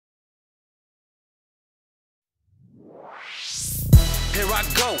I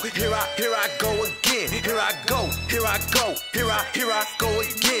go, here I go again. Here I go, here I go, here I go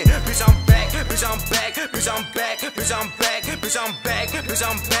again. Bitch, I'm back, bitch, I'm back, bitch, I'm back, bitch, I'm back, bitch, I'm back, bitch,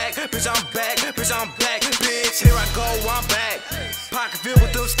 I'm back, bitch, I'm back, bitch, I'm back, bitch. Here I go, I'm back. Pocket filled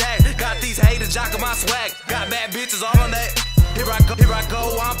with them stacks. Got these haters jocking my swag. Got bad bitches all on that. Here I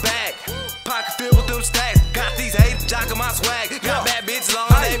go, I'm back. Pocket filled with them stacks. Got these haters jocking my swag. Got bad bitches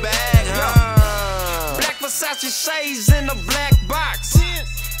all on their bag. Black Versace shades in a black box.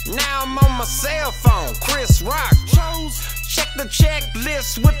 Now I'm on my cell phone, Chris Rock. Check the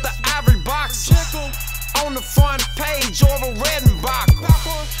checklist with the ivory box. On the front page or a red box.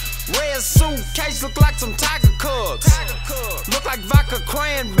 Red suitcase look like some tiger cubs. Look like vodka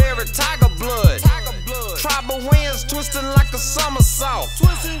cranberry, tiger blood. Tribal winds twisting like a somersault.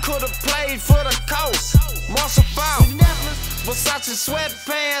 Could've played for the coast. Marshall Falk. Versace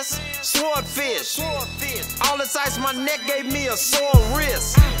sweatpants, swordfish. All this ice my neck gave me a sore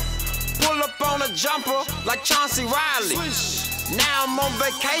wrist. Pull up on a jumper like Chauncey Riley. Now I'm on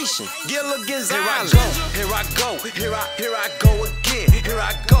vacation, Gilligan's Island. Here I go, here I go again. Here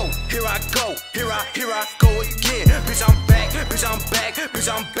I go, here I go, here I go again. Bitch, I'm back, bitch, I'm back,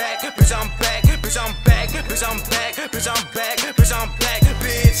 bitch, I'm back, bitch, I'm back, bitch, I'm back, bitch, I'm back, bitch, I'm back, bitch, I'm back,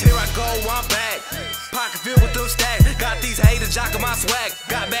 bitch. Here I go, I'm back. Pocket filled with them stacks. Got these haters jocking my swag.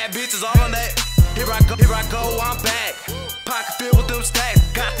 Got bad bitches all on that. Here I go, I'm back. Pocket filled with them stacks.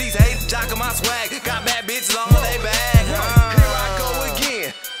 Got these haters jocking my swag. Got bad bitches all on their bag. Here I go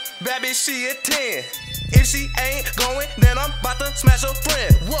again. Bad bitch, she a 10. If she ain't going, then I'm about to smash her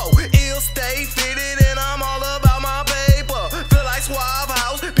friend. Whoa, ill stay fitted and I'm all about my paper. Feel like Suave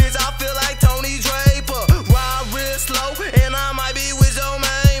House, bitch, I feel like Tony Draper. Ride real slow and I might be with your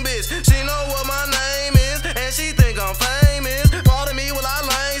main bitch. She know what my name is and she think I'm famous. Pardon me while I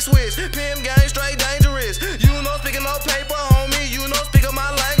lane switch. Pimp gang straight dangerous. You know speaking no paper, homie, you know speaking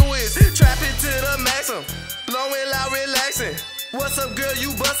my language. Trap it to the maximum, blowing loud, relaxing. What's up, girl?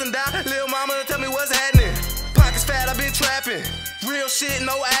 You bustin' down? Lil' mama, tell me what's happening. Pockets fat, I been trapping. Real shit,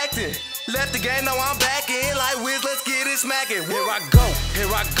 no acting. Left the game, now I'm back in. Like Wiz, let's get it smacking. Here I go,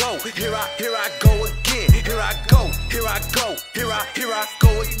 here I go, here I go again. Here I go, here I go, here I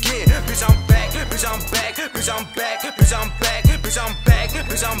go again. Bitch, I'm back, bitch, I'm back, bitch, I'm back, bitch, I'm back, bitch, I'm back,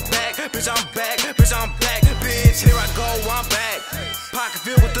 bitch, I'm back, bitch, I'm back, bitch, I'm back, bitch. Here I go, I'm back. Pocket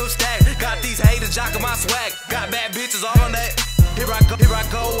filled with them stacks. Got these haters jocking my swag. Got bad bitches all on that. Here I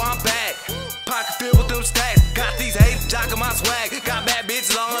go, I'm back.